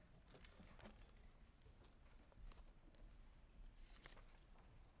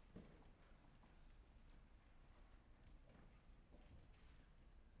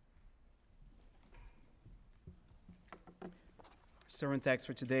Sermon text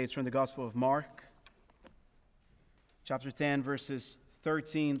for today is from the Gospel of Mark, chapter 10, verses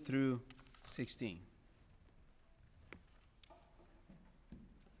 13 through 16.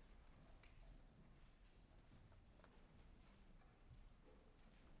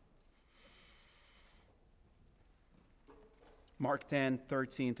 Mark 10,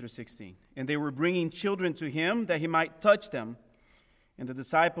 13 through 16. And they were bringing children to him that he might touch them, and the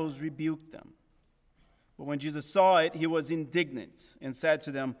disciples rebuked them. But when Jesus saw it, he was indignant and said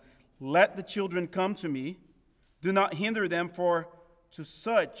to them, "Let the children come to me. Do not hinder them, for to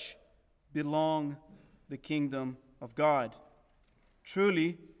such belong the kingdom of God.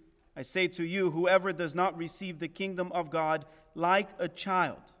 Truly, I say to you, whoever does not receive the kingdom of God like a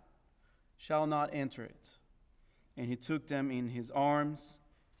child shall not enter it." And he took them in his arms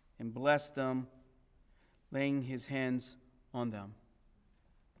and blessed them, laying his hands on them.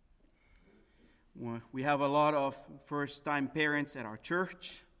 We have a lot of first-time parents at our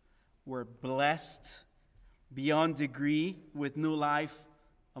church. We're blessed beyond degree with new life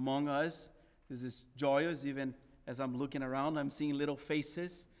among us. This is joyous. Even as I'm looking around, I'm seeing little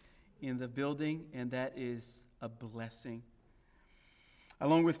faces in the building, and that is a blessing.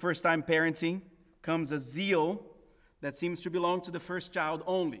 Along with first-time parenting comes a zeal that seems to belong to the first child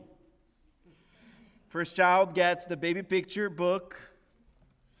only. First child gets the baby picture book,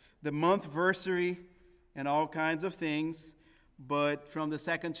 the monthversary, and all kinds of things. But from the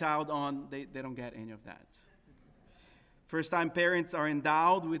second child on, they don't get any of that. First-time parents are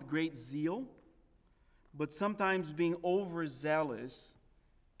endowed with great zeal, but sometimes being overzealous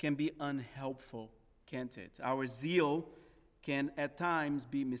can be unhelpful, can't it? Our zeal can at times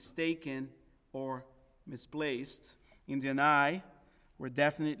be mistaken or misplaced. Indy and I were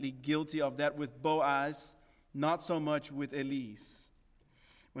definitely guilty of that with Boaz, not so much with Elise.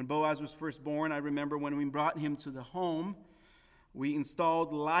 When Boaz was first born, I remember when we brought him to the home, we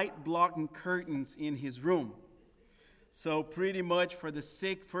installed light-blocking curtains in his room. So pretty much for the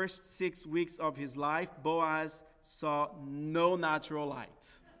first 6 weeks of his life, Boaz saw no natural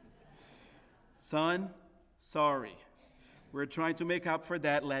light. Son, sorry. We're trying to make up for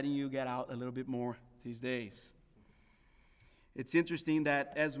that, letting you get out a little bit more these days. It's interesting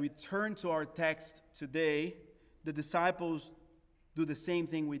that as we turn to our text today, the disciples do the same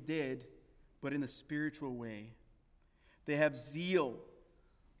thing we did, but in a spiritual way. They have zeal,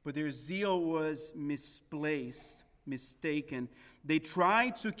 but their zeal was misplaced, mistaken. They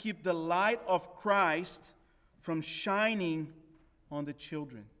try to keep the light of Christ from shining on the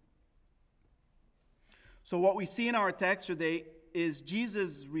children. So what we see in our text today is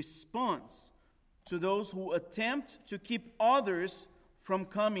Jesus' response to those who attempt to keep others from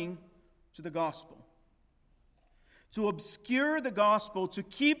coming to the gospel. To obscure the gospel, to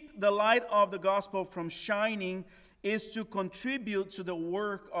keep the light of the gospel from shining, is to contribute to the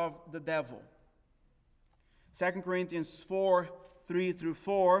work of the devil. 2 Corinthians 4, 3 through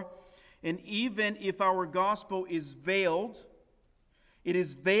 4, and even if our gospel is veiled, it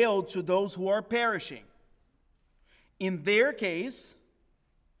is veiled to those who are perishing. In their case,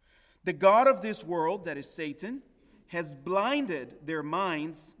 the god of this world, that is Satan, has blinded their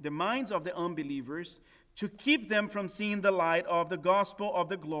minds, the minds of the unbelievers, to keep them from seeing the light of the gospel of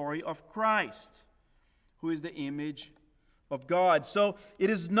the glory of Christ, who is the image of God. So it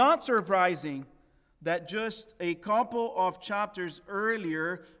is not surprising that just a couple of chapters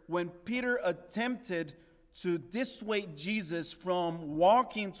earlier, when Peter attempted to dissuade Jesus from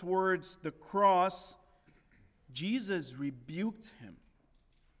walking towards the cross, Jesus rebuked him.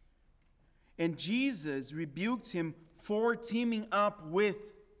 And Jesus rebuked him for teaming up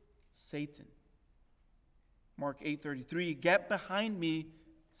with Satan. Mark 8:33, "Get behind me,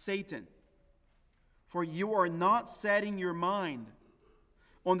 Satan, for you are not setting your mind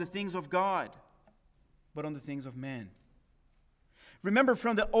on the things of God, but on the things of man." Remember,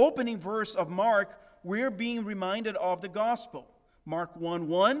 from the opening verse of Mark, we're being reminded of the gospel. Mark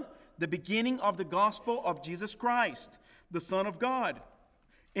 1:1, the beginning of the gospel of Jesus Christ, the Son of God.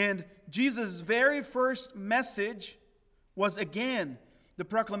 And Jesus' very first message was again the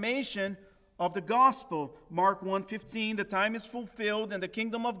proclamation of the gospel. Mark 1:15, "The time is fulfilled and the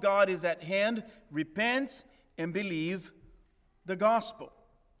kingdom of God is at hand. Repent and believe the gospel."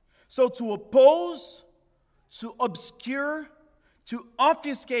 So to oppose, to obscure, to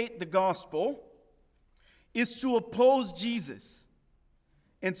obfuscate the gospel is to oppose Jesus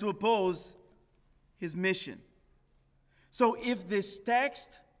and to oppose his mission. So if this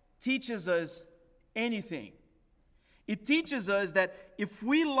text teaches us anything, it teaches us that if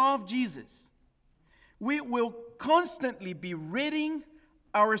we love Jesus, we will constantly be ridding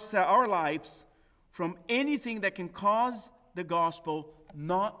our lives from anything that can cause the gospel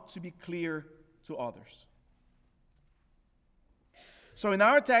not to be clear to others. So in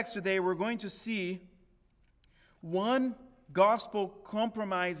our text today, we're going to see one gospel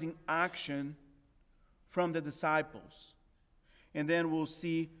compromising action from the disciples. And then we'll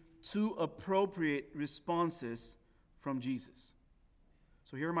see two appropriate responses from Jesus.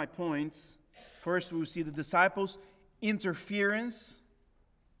 So here are my points. First, we'll see the disciples' interference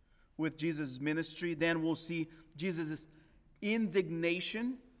with Jesus' ministry. Then we'll see Jesus'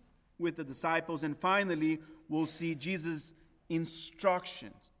 indignation with the disciples. And finally, we'll see Jesus'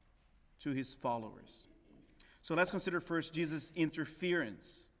 instructions to his followers. So let's consider first Jesus'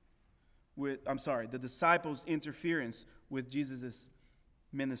 interference the disciples' interference with Jesus'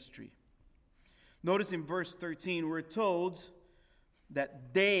 ministry. Notice in verse 13, we're told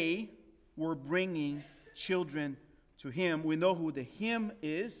that they were bringing children to him. We know who the him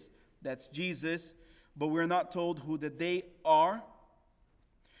is, that's Jesus, but we're not told who the they are.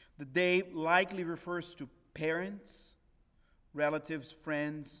 The they likely refers to parents, relatives,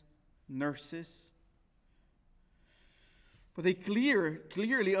 friends, nurses. But they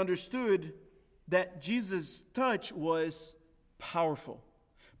clearly understood that Jesus' touch was powerful.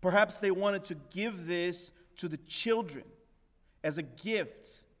 Perhaps they wanted to give this to the children as a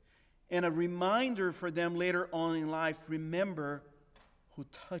gift and a reminder for them later on in life. Remember who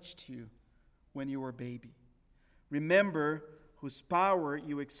touched you when you were a baby. Remember whose power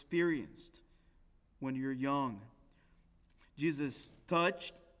you experienced when you're young. Jesus'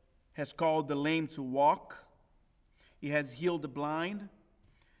 touch has called the lame to walk. He has healed the blind,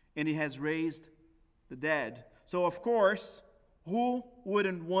 and he has raised the dead. So, of course, who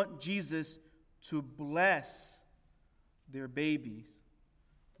wouldn't want Jesus to bless their babies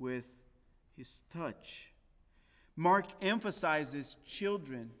with his touch? Mark emphasizes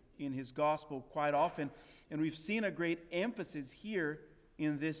children in his gospel quite often, and we've seen a great emphasis here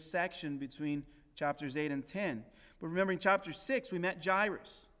in this section between chapters 8 and 10. But remember, in chapter 6, we met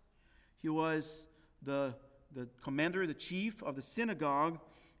Jairus. He was the commander, the chief of the synagogue,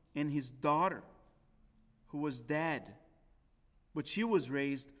 and his daughter, who was dead. But she was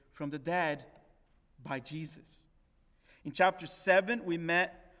raised from the dead by Jesus. In chapter 7, we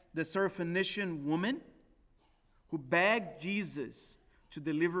met the Syrophoenician woman who begged Jesus to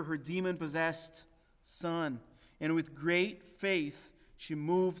deliver her demon-possessed son. And with great faith, she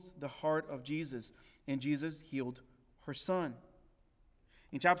moved the heart of Jesus, and Jesus healed her son.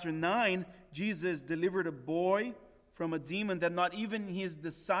 In chapter 9, Jesus delivered a boy from a demon that not even his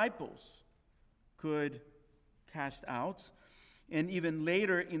disciples could cast out. And even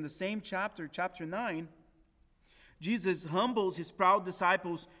later in the same chapter, chapter 9, Jesus humbles his proud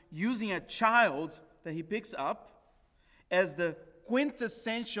disciples using a child that he picks up as the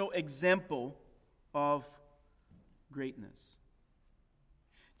quintessential example of greatness.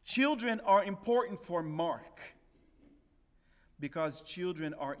 Children are important for Mark because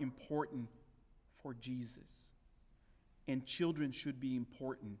children are important for Jesus. And children should be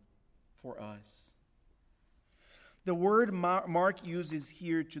important for us. The word Mark uses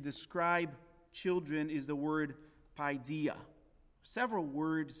here to describe children is the word paideia. Several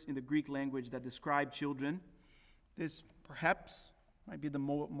words in the Greek language that describe children. This perhaps might be the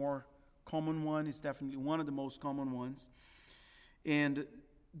more common one. It's definitely one of the most common ones. And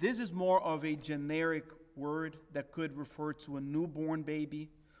this is more of a generic word that could refer to a newborn baby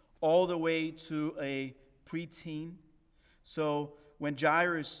all the way to a preteen. So when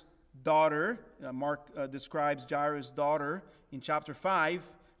Jairus' daughter, Mark describes Jairus' daughter in chapter 5,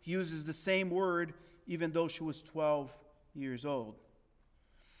 he uses the same word even though she was 12 years old.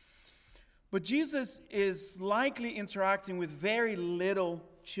 But Jesus is likely interacting with very little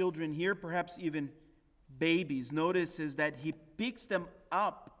children here, perhaps even babies. Notice is that he picks them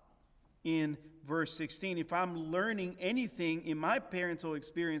up in verse 16. If I'm learning anything in my parental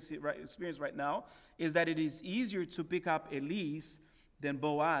experience right now, is that it is easier to pick up Elise than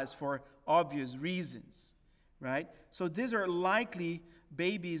Boaz for obvious reasons, right? So these are likely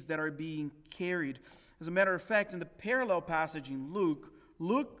babies that are being carried. As a matter of fact, in the parallel passage in Luke,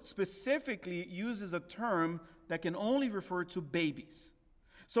 Luke specifically uses a term that can only refer to babies.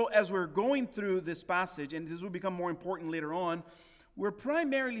 So as we're going through this passage, and this will become more important later on, we're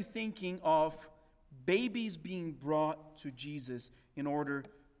primarily thinking of babies being brought to Jesus in order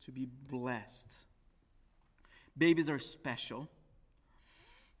to be blessed. Babies are special,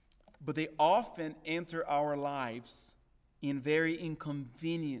 but they often enter our lives in very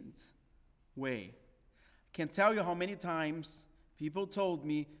inconvenient way. I can't tell you how many times people told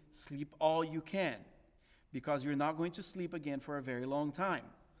me, sleep all you can, because you're not going to sleep again for a very long time.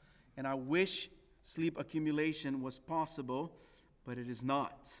 And I wish sleep accumulation was possible, but it is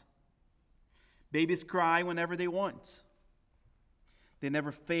not. Babies cry whenever they want. They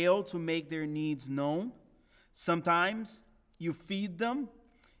never fail to make their needs known. Sometimes you feed them,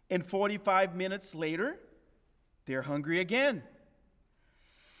 and 45 minutes later, they're hungry again.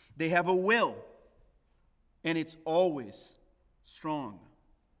 They have a will, and it's always strong.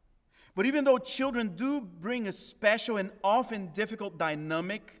 But even though children do bring a special and often difficult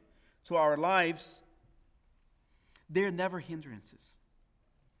dynamic to our lives, they're never hindrances.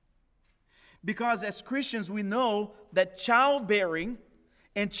 Because as Christians, we know that childbearing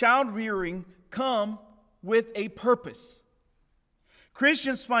and child rearing come with a purpose.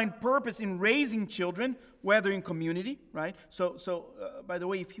 Christians find purpose in raising children, whether in community, right? So, by the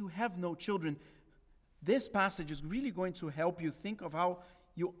way, if you have no children, this passage is really going to help you think of how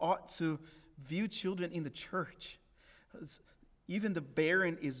you ought to view children in the church. Even the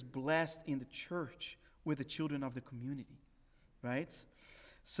barren is blessed in the church with the children of the community, right?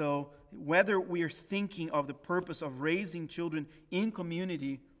 So whether we are thinking of the purpose of raising children in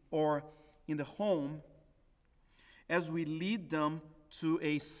community or in the home, as we lead them to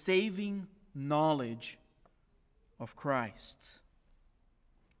a saving knowledge of Christ.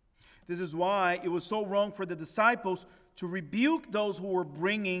 This is why it was so wrong for the disciples to rebuke those who were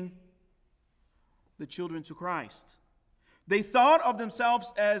bringing the children to Christ. They thought of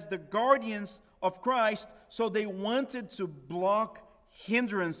themselves as the guardians of Christ, so they wanted to block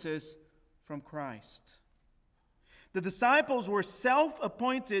hindrances from Christ. The disciples were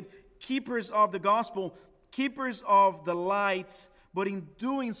self-appointed keepers of the gospel, keepers of the light, but in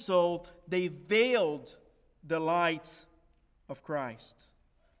doing so, they veiled the light of Christ.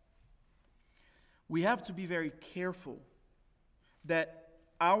 We have to be very careful that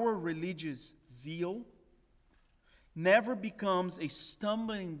our religious zeal never becomes a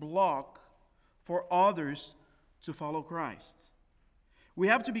stumbling block for others to follow Christ. We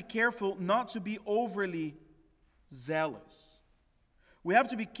have to be careful not to be overly zealous. We have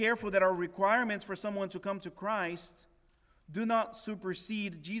to be careful that our requirements for someone to come to Christ do not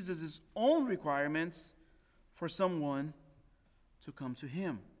supersede Jesus' own requirements for someone to come to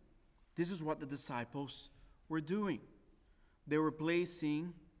Him. This is what the disciples were doing. They were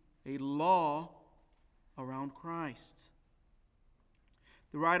placing a law around Christ.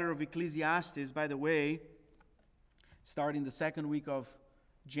 The writer of Ecclesiastes, by the way, starting the second week of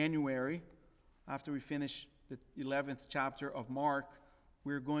January, after we finish the 11th chapter of Mark,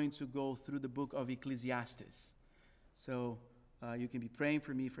 we're going to go through the book of Ecclesiastes. So you can be praying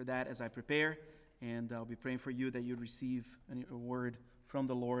for me for that as I prepare, and I'll be praying for you that you'd receive a word from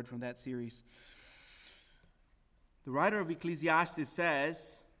the Lord from that series. The writer of Ecclesiastes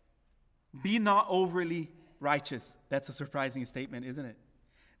says, "Be not overly righteous." That's a surprising statement, isn't it?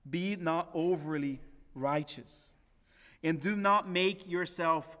 Be not overly righteous. And do not make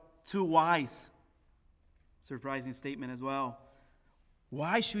yourself too wise. Surprising statement as well.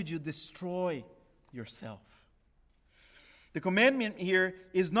 Why should you destroy yourself? The commandment here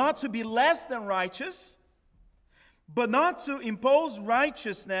is not to be less than righteous, but not to impose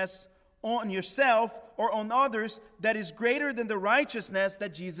righteousness on yourself or on others that is greater than the righteousness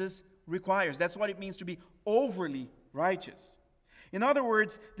that Jesus requires. That's what it means to be overly righteous. In other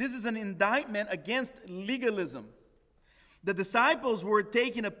words, this is an indictment against legalism. The disciples were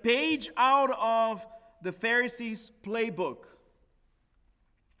taking a page out of the Pharisees' playbook.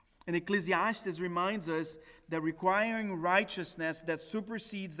 And Ecclesiastes reminds us that requiring righteousness that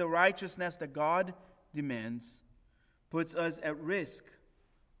supersedes the righteousness that God demands puts us at risk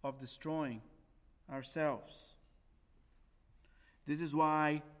of destroying ourselves. This is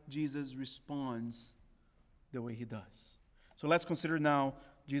why Jesus responds the way He does. So let's consider now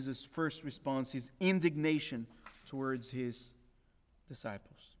Jesus' first response, His indignation towards His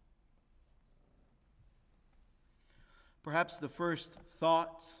disciples. Perhaps the first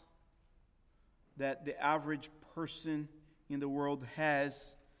thought that the average person in the world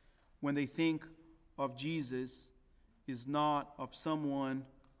has when they think of Jesus is not of someone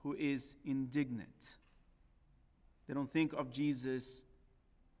who is indignant. They don't think of Jesus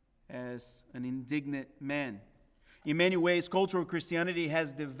as an indignant man. In many ways, cultural Christianity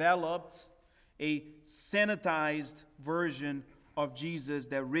has developed a sanitized version of Jesus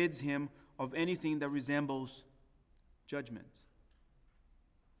that rids Him of anything that resembles judgment.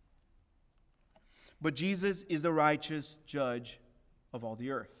 But Jesus is the righteous judge of all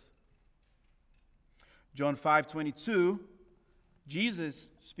the earth. John 5:22, Jesus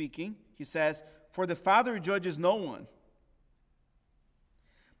speaking, He says, "For the Father judges no one,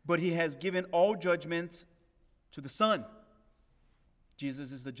 but He has given all judgment to the Son."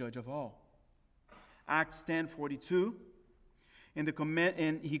 Jesus is the judge of all. Acts 10:42. And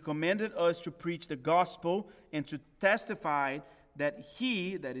he commanded us to preach the gospel and to testify that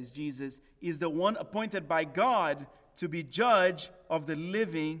he, that is Jesus, is the one appointed by God to be judge of the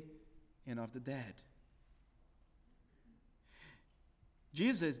living and of the dead.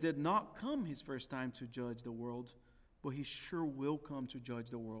 Jesus did not come his first time to judge the world, but he sure will come to judge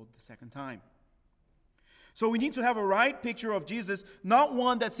the world the second time. So we need to have a right picture of Jesus, not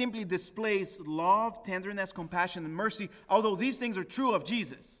one that simply displays love, tenderness, compassion, and mercy, although these things are true of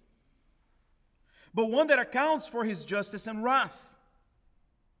Jesus, but one that accounts for his justice and wrath.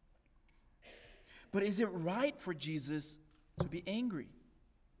 But is it right for Jesus to be angry?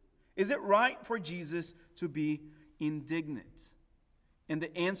 Is it right for Jesus to be indignant? And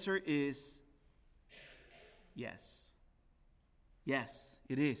the answer is yes. Yes,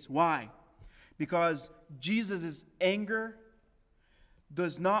 it is. Why? Because Jesus' anger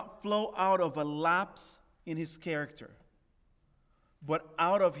does not flow out of a lapse in his character, but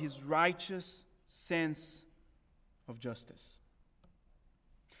out of his righteous sense of justice.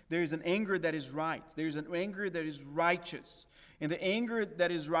 There is an anger that is right. There is an anger that is righteous. And the anger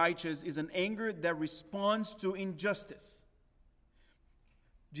that is righteous is an anger that responds to injustice.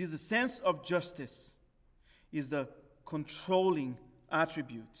 Jesus' sense of justice is the controlling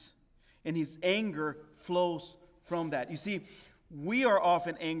attribute, and his anger flows from that. You see, we are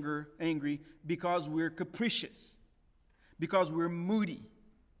often angry because we're capricious, because we're moody,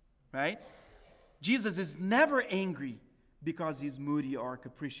 right? Jesus is never angry because he's moody or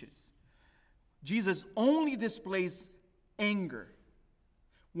capricious. Jesus only displays anger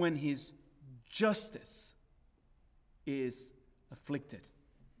when his justice is afflicted.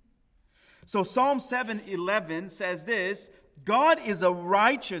 So Psalm 7:11 says this: God is a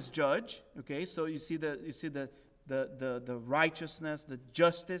righteous judge. Okay, so you see the righteousness, the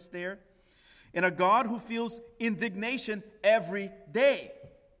justice there, and a God who feels indignation every day.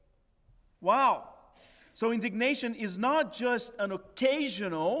 Wow! So indignation is not just an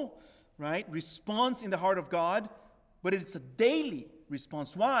occasional, right, response in the heart of God, but it's a daily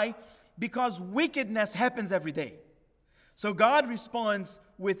response. Why? Because wickedness happens every day. So God responds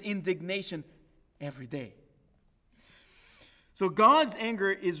with indignation every day. So God's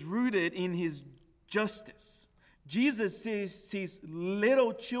anger is rooted in his justice. Jesus sees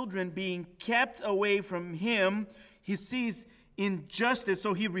little children being kept away from him. He sees injustice,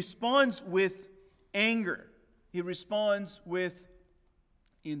 so he responds with anger. He responds with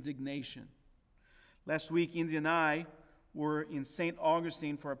indignation. Last week, Indy and I were in St.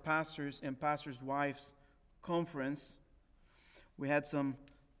 Augustine for a pastors and pastors' wives conference. We had some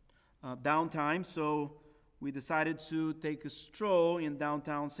downtime, so we decided to take a stroll in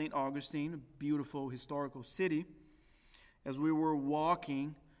downtown St. Augustine, a beautiful historical city. As we were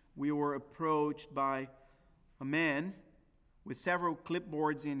walking, we were approached by a man with several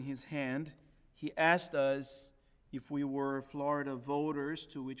clipboards in his hand. He asked us if we were Florida voters,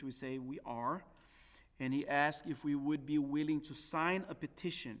 to which we say we are. And he asked if we would be willing to sign a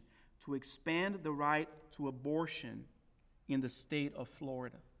petition to expand the right to abortion in the state of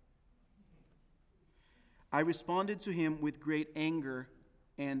Florida. I responded to him with great anger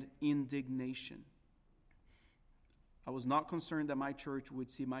and indignation. I was not concerned that my church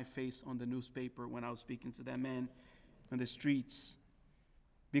would see my face on the newspaper when I was speaking to that man on the streets,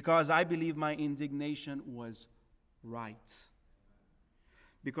 because I believe my indignation was right.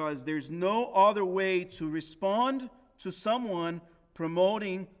 Because there's no other way to respond to someone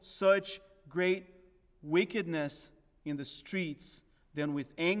promoting such great wickedness in the streets than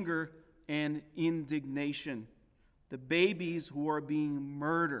with anger and indignation. The babies who are being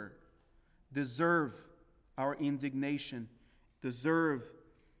murdered deserve our indignation, deserve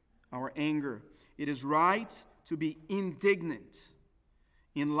our anger. It is right to be indignant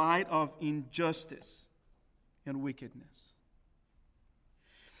in light of injustice and wickedness.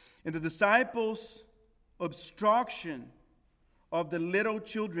 And the disciples' obstruction of the little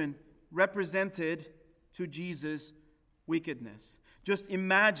children represented to Jesus wickedness. Just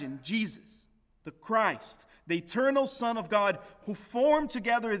imagine Jesus, the Christ, the eternal Son of God, who formed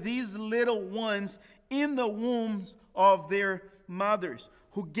together these little ones in the wombs of their mothers,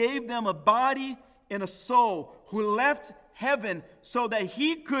 who gave them a body and a soul, who left heaven so that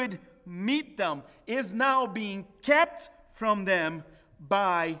he could meet them, is now being kept from them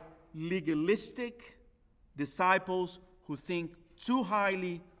by legalistic disciples who think too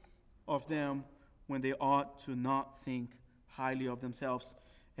highly of them when they ought to not think highly of themselves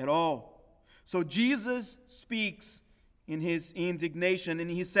at all. So Jesus speaks in his indignation, and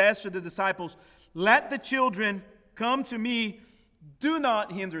he says to the disciples, "Let the children come to me, do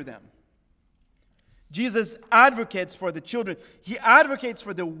not hinder them." Jesus advocates for the children. He advocates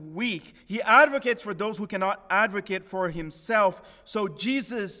for the weak. He advocates for those who cannot advocate for himself. So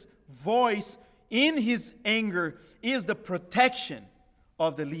Jesus' voice in his anger is the protection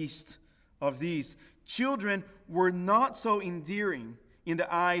of the least of these. Children were not so endearing in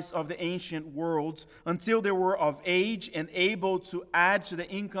the eyes of the ancient world until they were of age and able to add to the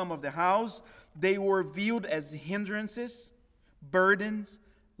income of the house. They were viewed as hindrances, burdens,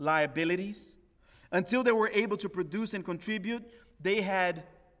 liabilities. Until they were able to produce and contribute, they had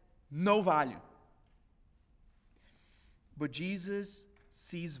no value. But Jesus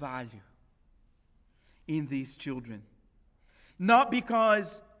sees value in these children. Not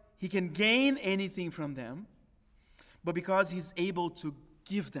because he can gain anything from them, but because he's able to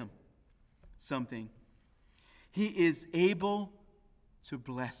give them something. He is able to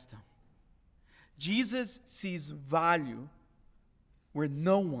bless them. Jesus sees value where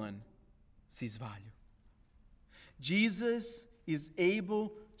no one sees value. Jesus is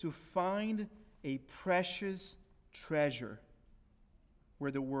able to find a precious treasure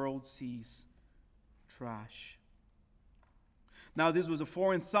where the world sees trash. Now, this was a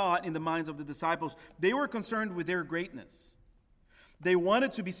foreign thought in the minds of the disciples. They were concerned with their greatness. They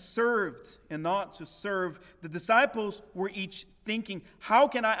wanted to be served and not to serve. The disciples were each thinking, how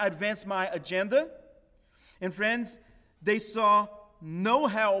can I advance my agenda? And friends, they saw no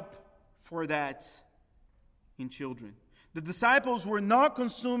help for that in children. The disciples were not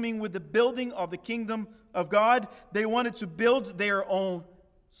consuming with the building of the kingdom of God. They wanted to build their own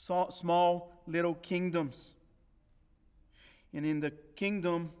small little kingdoms. And in the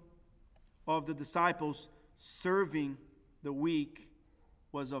kingdom of the disciples, serving the weak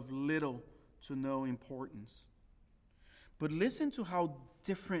was of little to no importance. But listen to how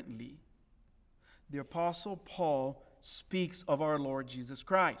differently the Apostle Paul speaks of our Lord Jesus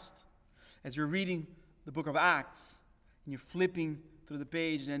Christ. As you're reading the book of Acts, and you're flipping through the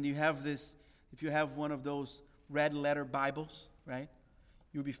page, and you have this, if you have one of those red letter Bibles, right?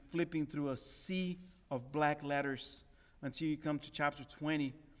 You'll be flipping through a sea of black letters until you come to chapter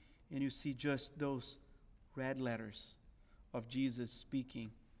 20, and you see just those red letters of Jesus speaking.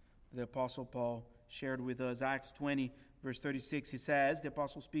 The Apostle Paul shared with us. Acts 20, verse 36, he says, the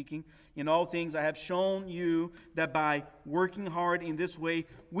Apostle speaking, in all things I have shown you that by working hard in this way,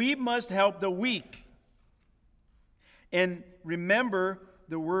 we must help the weak. And remember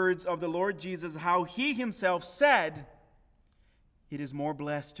the words of the Lord Jesus, how he himself said, it is more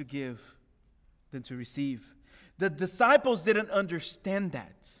blessed to give than to receive. The disciples didn't understand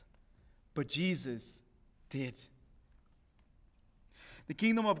that, but Jesus did. The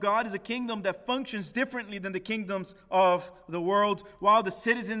kingdom of God is a kingdom that functions differently than the kingdoms of the world, while the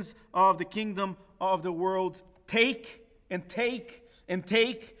citizens of the kingdom of the world take and take and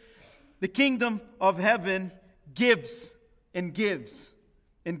take. The kingdom of heaven gives and gives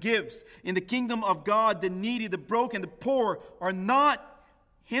and gives. In the kingdom of God, the needy, the broken, the poor are not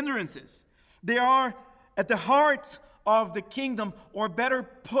hindrances. They are at the heart of the kingdom, or better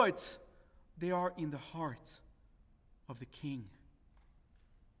put, they are in the heart of the King.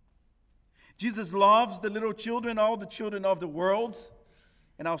 Jesus loves the little children, all the children of the world.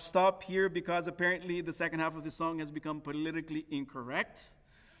 And I'll stop here because apparently the second half of the song has become politically incorrect.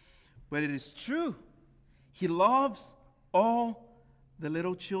 But it is true. He loves all the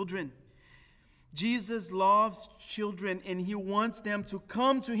little children. Jesus loves children, and he wants them to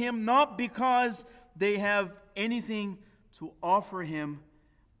come to him not because they have anything to offer him,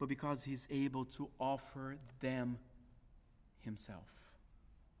 but because he's able to offer them himself.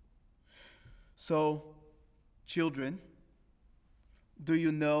 So, children, do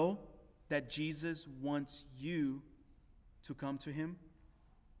you know that Jesus wants you to come to him?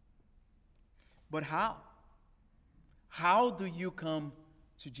 But how? How do you come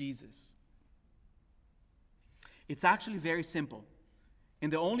to Jesus? It's actually very simple.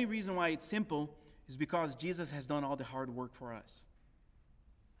 And the only reason why it's simple is because Jesus has done all the hard work for us.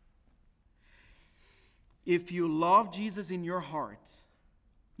 If you love Jesus in your heart,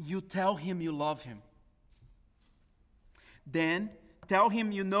 you tell him you love him. Then tell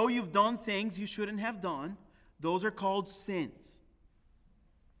him you know you've done things you shouldn't have done. Those are called sins.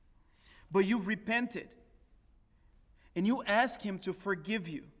 But you've repented. And you ask him to forgive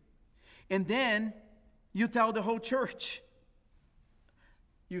you. And then you tell the whole church.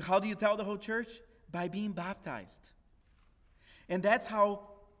 How do you tell the whole church? By being baptized. And that's how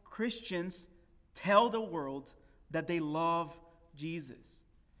Christians tell the world that they love Jesus.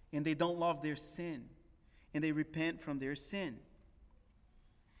 And they don't love their sin. And they repent from their sin.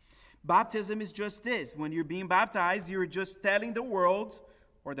 Baptism is just this. When you're being baptized, you're just telling the world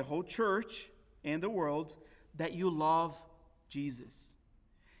or the whole church and the world that you love Jesus.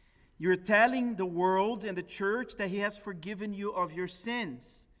 You're telling the world and the church that He has forgiven you of your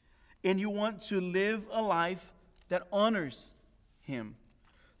sins, and you want to live a life that honors Him.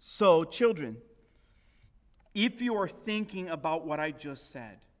 So, children, if you are thinking about what I just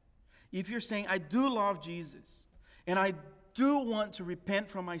said, if you're saying, I do love Jesus, and I do want to repent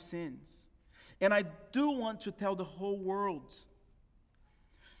from my sins, and I do want to tell the whole world,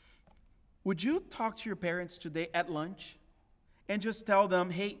 would you talk to your parents today at lunch and just tell them,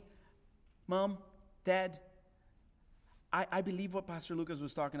 hey, Mom, Dad, I believe what Pastor Lucas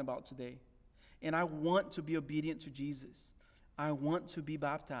was talking about today, and I want to be obedient to Jesus. I want to be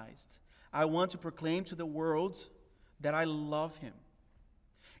baptized. I want to proclaim to the world that I love Him.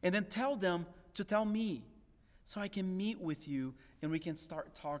 And then tell them to tell me so I can meet with you and we can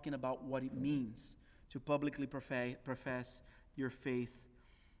start talking about what it means to publicly profess your faith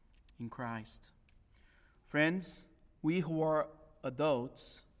in Christ. Friends, we who are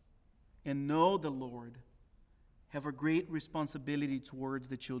adults and know the Lord have a great responsibility towards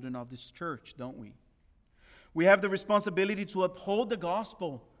the children of this church, don't we? We have the responsibility to uphold the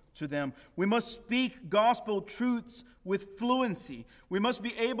gospel to them. We must speak gospel truths with fluency. We must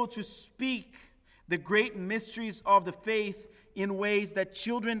be able to speak the great mysteries of the faith in ways that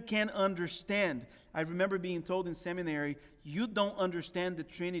children can understand. I remember being told in seminary, you don't understand the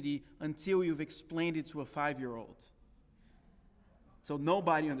Trinity until you've explained it to a 5-year-old. So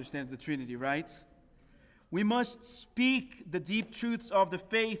nobody understands the Trinity, right? We must speak the deep truths of the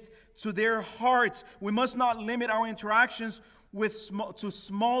faith to their hearts. We must not limit our interactions to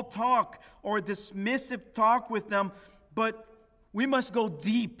small talk or dismissive talk with them, but we must go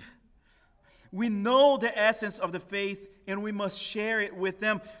deep. We know the essence of the faith, and we must share it with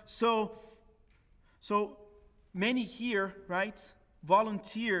them. So many here, right,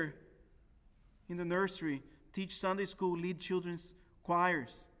 volunteer in the nursery, teach Sunday school, lead children's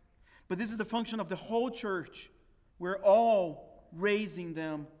choirs. But this is the function of the whole church. We're all raising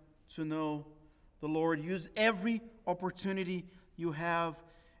them to know the Lord. Use every opportunity you have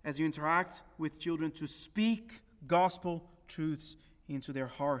as you interact with children to speak gospel truths into their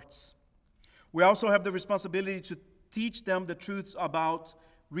hearts. We also have the responsibility to teach them the truths about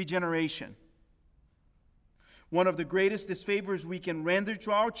regeneration. One of the greatest disfavors we can render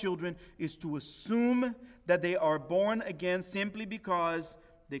to our children is to assume that they are born again simply because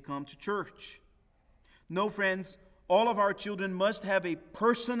they come to church. No, friends, all of our children must have a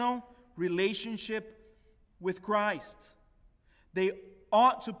personal relationship with Christ. They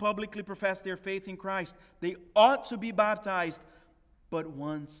ought to publicly profess their faith in Christ. They ought to be baptized, but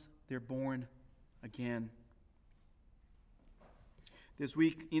once they're born again. This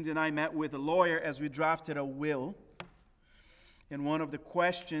week, Indy and I met with a lawyer as we drafted a will. And one of the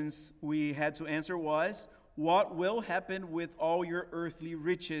questions we had to answer was, what will happen with all your earthly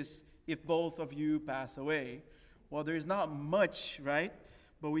riches if both of you pass away? Well, there's not much, right?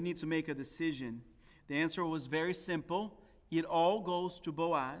 But we need to make a decision. The answer was very simple. It all goes to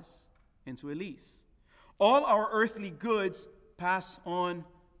Boaz and to Elise. All our earthly goods pass on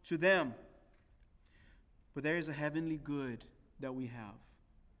to them. But there is a heavenly good that we have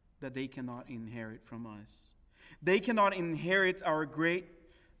that they cannot inherit from us. They cannot inherit our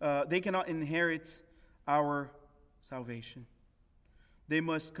our salvation. They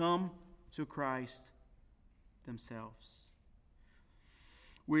must come to Christ themselves.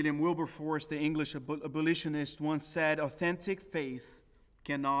 William Wilberforce, the English abolitionist, once said, authentic faith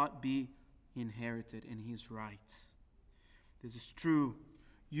cannot be inherited, and he's right. This is true.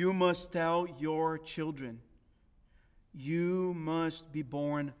 You must tell your children, you must be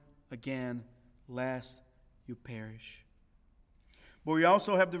born again, lest you perish. But we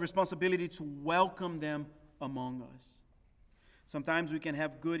also have the responsibility to welcome them among us. Sometimes we can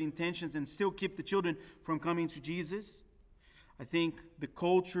have good intentions and still keep the children from coming to Jesus. I think the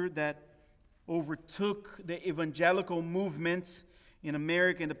culture that overtook the evangelical movement in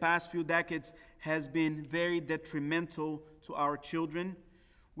America in the past few decades has been very detrimental to our children.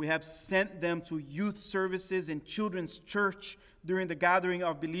 We have sent them to youth services and children's church during the gathering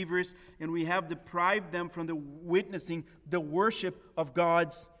of believers, and we have deprived them from witnessing the worship of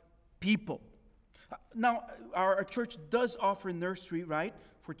God's people. Now, our church does offer nursery, right,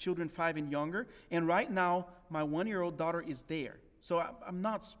 for children 5 and younger, and right now, my 1-year-old daughter is there. So I'm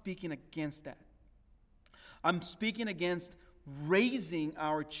not speaking against that. I'm speaking against raising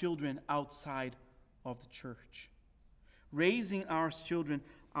our children outside of the church. Raising our children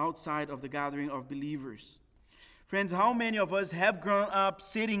outside of the gathering of believers. Friends, how many of us have grown up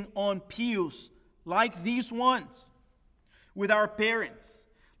sitting on pews like these ones with our parents,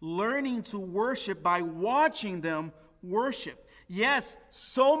 learning to worship by watching them worship. Yes,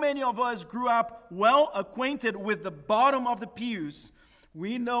 so many of us grew up well acquainted with the bottom of the pews.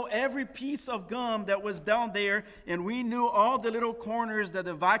 We know every piece of gum that was down there, and we knew all the little corners that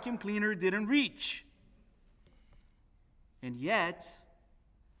the vacuum cleaner didn't reach. And yet,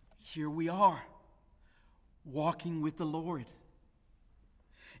 here we are, walking with the Lord.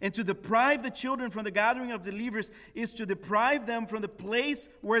 And to deprive the children from the gathering of believers is to deprive them from the place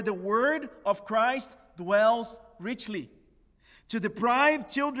where the word of Christ dwells richly. To deprive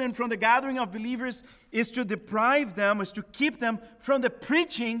children from the gathering of believers is to deprive them, is to keep them from the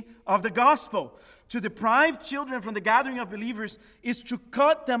preaching of the gospel. To deprive children from the gathering of believers is to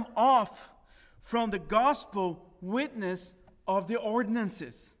cut them off from the gospel witness of the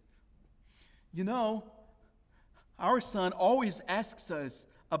ordinances. You know, our son always asks us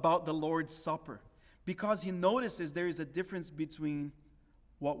about the Lord's Supper because he notices there is a difference between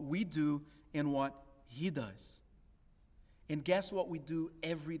what we do and what he does. And guess what we do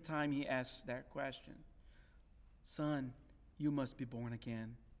every time he asks that question? Son, you must be born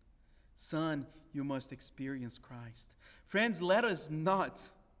again. Son, you must experience Christ. Friends, let us not.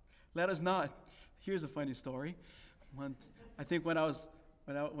 Here's a funny story. I think when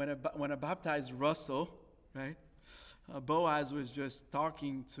I baptized Russell, right? Boaz was just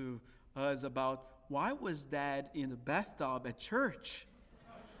talking to us about why was Dad in the bathtub at church?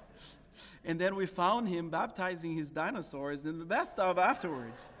 And then we found him baptizing his dinosaurs in the bathtub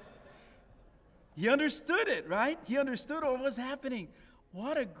afterwards. He understood it, right? He understood what was happening.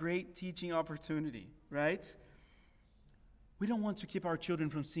 What a great teaching opportunity, right? We don't want to keep our children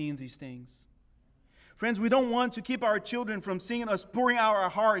from seeing these things. Friends, we don't want to keep our children from seeing us pouring out our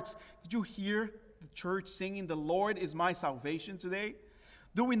hearts. Did you hear the church singing, "The Lord is my salvation" today?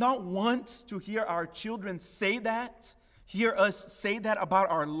 Do we not want to hear our children say that? Hear us say that about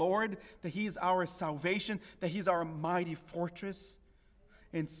our Lord, that He is our salvation, that He is our mighty fortress,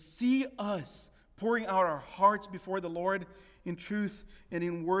 and see us pouring out our hearts before the Lord in truth and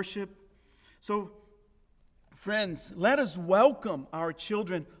in worship. So, friends, let us welcome our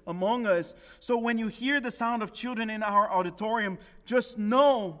children among us. So when you hear the sound of children in our auditorium, just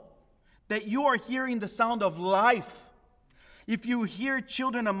know that you are hearing the sound of life. If you hear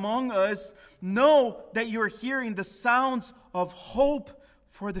children among us, know that you're hearing the sounds of hope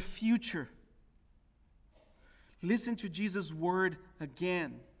for the future. Listen to Jesus' word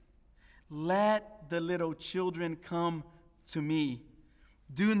again. Let the little children come to me.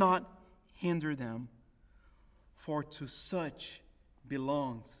 Do not hinder them, for to such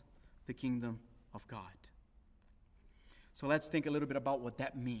belongs the kingdom of God. So let's think a little bit about what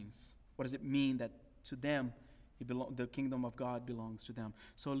that means. What does it mean that to them, the kingdom of God belongs to them?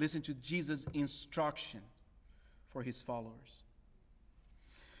 So listen to Jesus' instruction for his followers.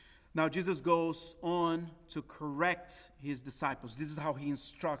 Now Jesus goes on to correct his disciples. This is how he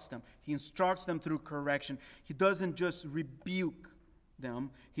instructs them. He instructs them through correction. He doesn't just rebuke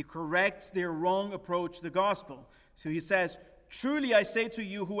them. He corrects their wrong approach to the gospel. So he says, "Truly I say to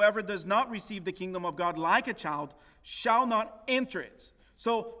you, whoever does not receive the kingdom of God like a child shall not enter it."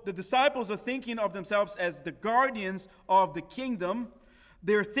 So the disciples are thinking of themselves as the guardians of the kingdom.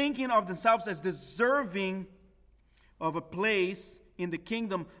 They're thinking of themselves as deserving of a place in the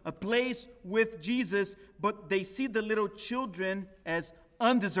kingdom, a place with Jesus, but they see the little children as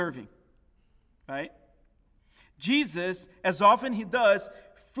undeserving, right? Jesus, as often he does,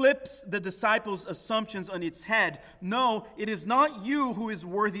 flips the disciples' assumptions on its head. No, it is not you who is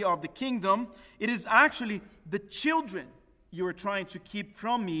worthy of the kingdom. It is actually the children you are trying to keep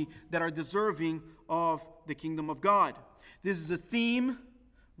from me that are deserving of the kingdom of God. This is a theme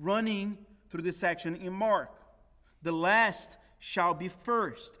running through this section in Mark. The last shall be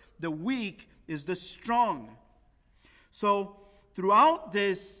first. The weak is the strong. So throughout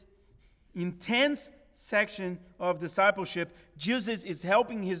this intense section of discipleship, Jesus is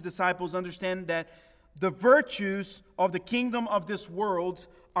helping his disciples understand that the virtues of the kingdom of this world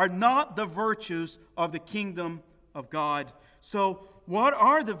are not the virtues of the kingdom of God. So what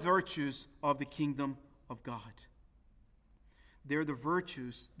are the virtues of the kingdom of God? They're the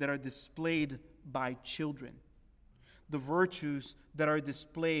virtues that are displayed by children. The virtues that are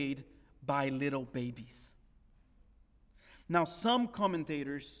displayed by little babies. Now, some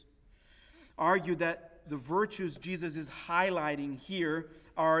commentators argue that the virtues Jesus is highlighting here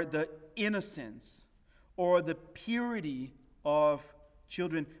are the innocence or the purity of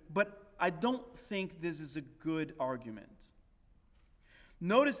children, but I don't think this is a good argument.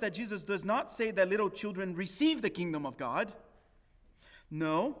 Notice that Jesus does not say that little children receive the kingdom of God.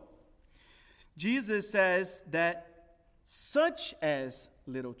 No. Jesus says that such as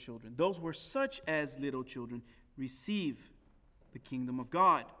little children. Those who are such as little children receive the kingdom of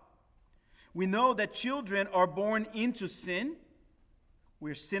God. We know that children are born into sin.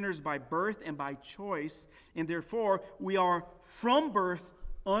 We're sinners by birth and by choice, and therefore we are from birth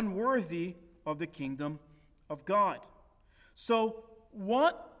unworthy of the kingdom of God. So,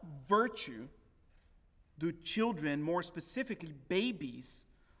 what virtue do children, more specifically babies,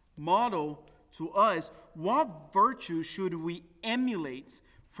 model to us? What virtue should we emulate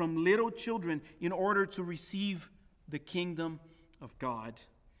from little children in order to receive the kingdom of God?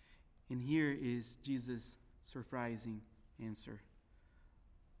 And here is Jesus' surprising answer: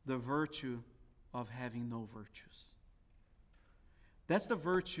 the virtue of having no virtues. That's the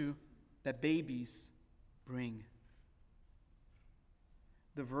virtue that babies bring.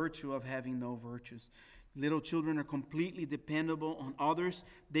 The virtue of having no virtues. Little children are completely dependable on others.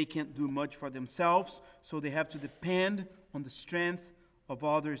 They can't do much for themselves, so they have to depend on the strength of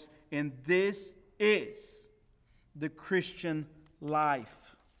others. And this is the Christian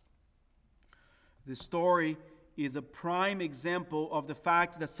life. The story is a prime example of the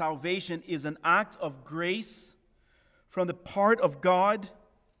fact that salvation is an act of grace from the part of God.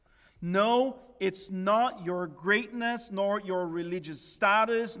 No, it's not your greatness, nor your religious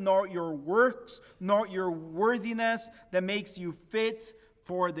status, nor your works, nor your worthiness that makes you fit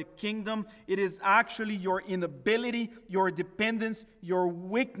for the kingdom. It is actually your inability, your dependence, your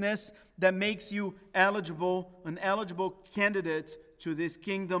weakness that makes you an eligible candidate to this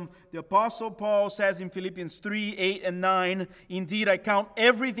kingdom. The Apostle Paul says in Philippians 3, 8 and 9, "Indeed, I count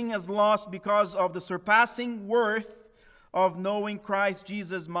everything as lost because of the surpassing worth of knowing Christ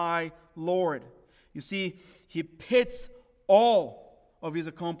Jesus my Lord." You see, he pits all of his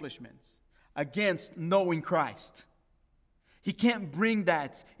accomplishments against knowing Christ. He can't bring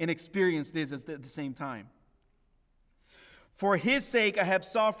that and experience this at the same time. "For his sake I have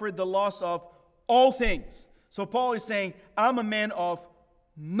suffered the loss of all things." So Paul is saying, I'm a man of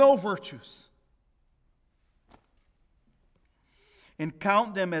no virtues. "And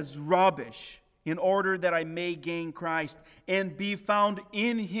count them as rubbish, in order that I may gain Christ and be found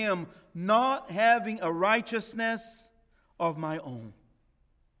in him, not having a righteousness of my own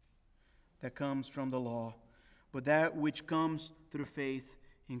that comes from the law, but that which comes through faith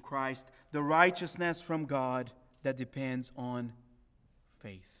in Christ, the righteousness from God that depends on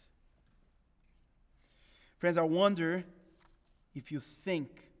faith." Friends, I wonder if you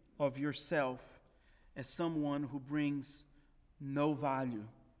think of yourself as someone who brings no value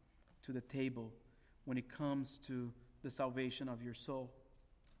to the table when it comes to the salvation of your soul.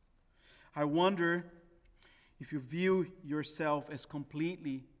 I wonder if you view yourself as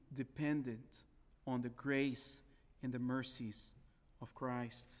completely dependent on the grace and the mercies of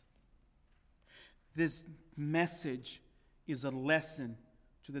Christ. This message is a lesson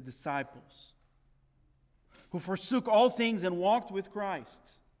to the disciples who forsook all things and walked with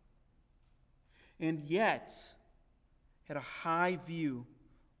Christ, and yet had a high view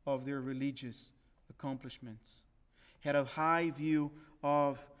of their religious accomplishments, had a high view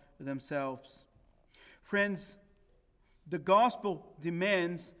of themselves. Friends, the gospel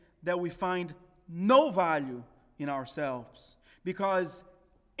demands that we find no value in ourselves, because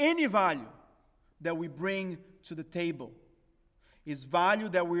any value that we bring to the table is value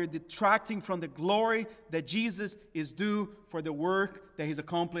that we're detracting from the glory that Jesus is due for the work that he's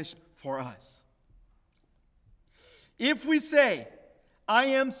accomplished for us. If we say, I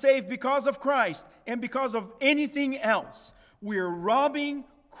am saved because of Christ and because of anything else, we're robbing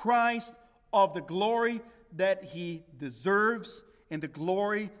Christ of the glory that he deserves and the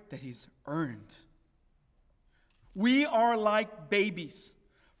glory that he's earned. We are like babies,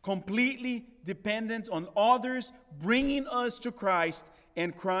 completely dependent on others bringing us to Christ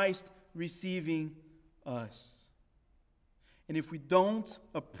and Christ receiving us. And if we don't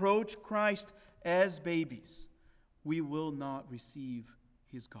approach Christ as babies, we will not receive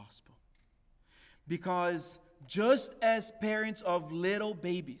his gospel. Because just as parents of little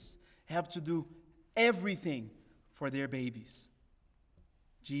babies have to do everything for their babies,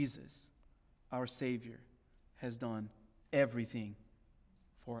 Jesus, our Savior, has done everything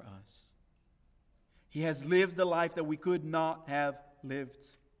for us. He has lived the life that we could not have lived.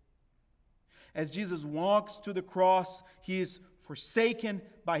 As Jesus walks to the cross, he is forsaken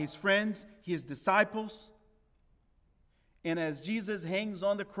by his friends, his disciples. And as Jesus hangs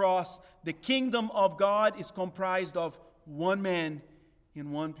on the cross, the kingdom of God is comprised of one man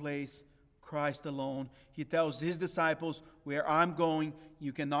in one place, Christ alone. He tells his disciples, where I'm going,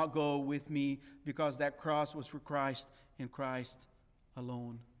 you cannot go with me, because that cross was for Christ and Christ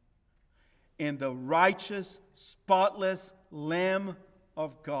alone. And the righteous, spotless Lamb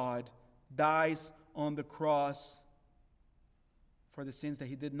of God dies on the cross for the sins that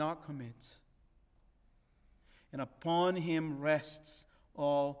he did not commit. And upon him rests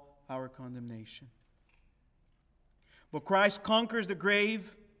all our condemnation. But Christ conquers the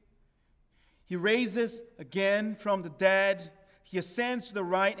grave. He raises again from the dead. He ascends to the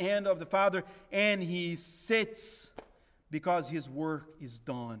right hand of the Father, and he sits because his work is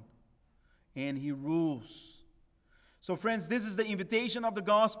done. And he rules. So friends, this is the invitation of the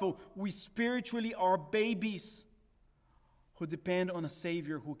gospel. We spiritually are babies who depend on a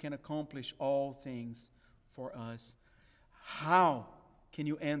Savior who can accomplish all things for us. How can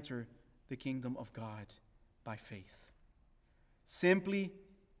you enter the kingdom of God? By faith. Simply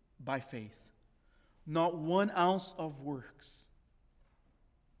by faith. Not 1 ounce of works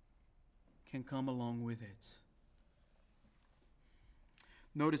can come along with it.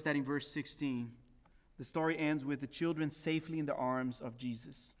 Notice that in verse 16, the story ends with the children safely in the arms of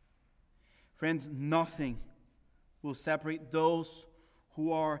Jesus. Friends, nothing will separate those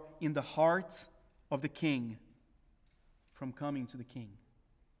who are in the heart of the King from coming to the King.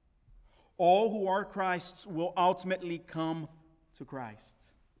 All who are Christ's will ultimately come to Christ.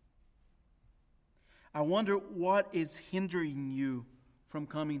 I wonder what is hindering you from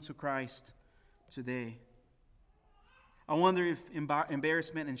coming to Christ today. I wonder if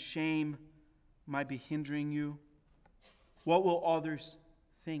embarrassment and shame might be hindering you. What will others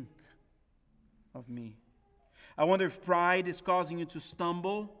think of me? I wonder if pride is causing you to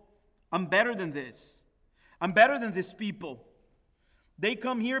stumble. I'm better than this. I'm better than these people. They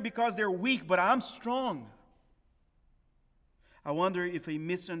come here because they're weak, but I'm strong. I wonder if a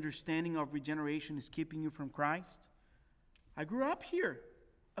misunderstanding of regeneration is keeping you from Christ. I grew up here.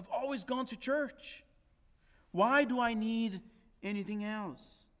 I've always gone to church. Why do I need anything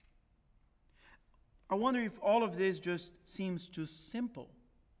else? I wonder if all of this just seems too simple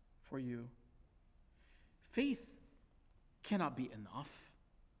for you. Faith cannot be enough.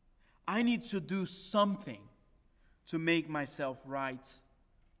 I need to do something to make myself right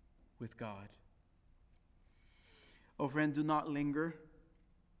with God. Oh, friend, do not linger.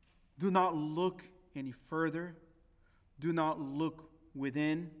 Do not look any further. Do not look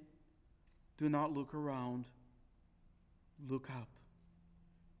within. Do not look around. Look up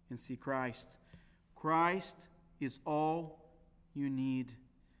and see Christ. Christ is all you need.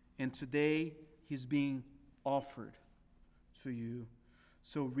 And today, He's being offered to you.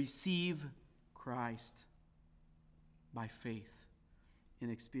 So receive Christ by faith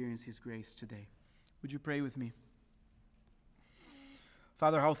and experience His grace today. Would you pray with me?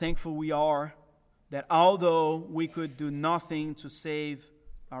 Father, how thankful we are that although we could do nothing to save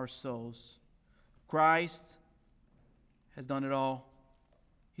our souls, Christ has done it all.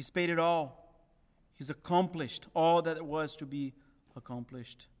 He's paid it all. He's accomplished all that it was to be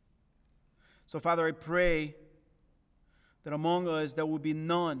accomplished. So, Father, I pray that among us there would be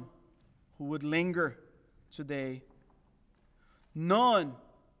none who would linger today, none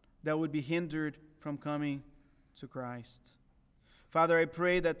that would be hindered from coming to Christ. Father, I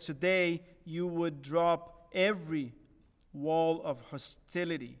pray that today you would drop every wall of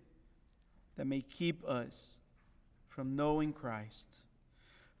hostility that may keep us from knowing Christ.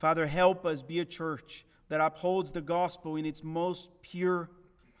 Father, help us be a church that upholds the gospel in its most pure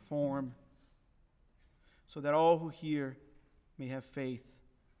form, so that all who hear may have faith,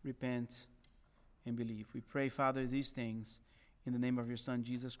 repent, and believe. We pray, Father, these things in the name of your Son,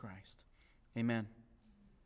 Jesus Christ. Amen.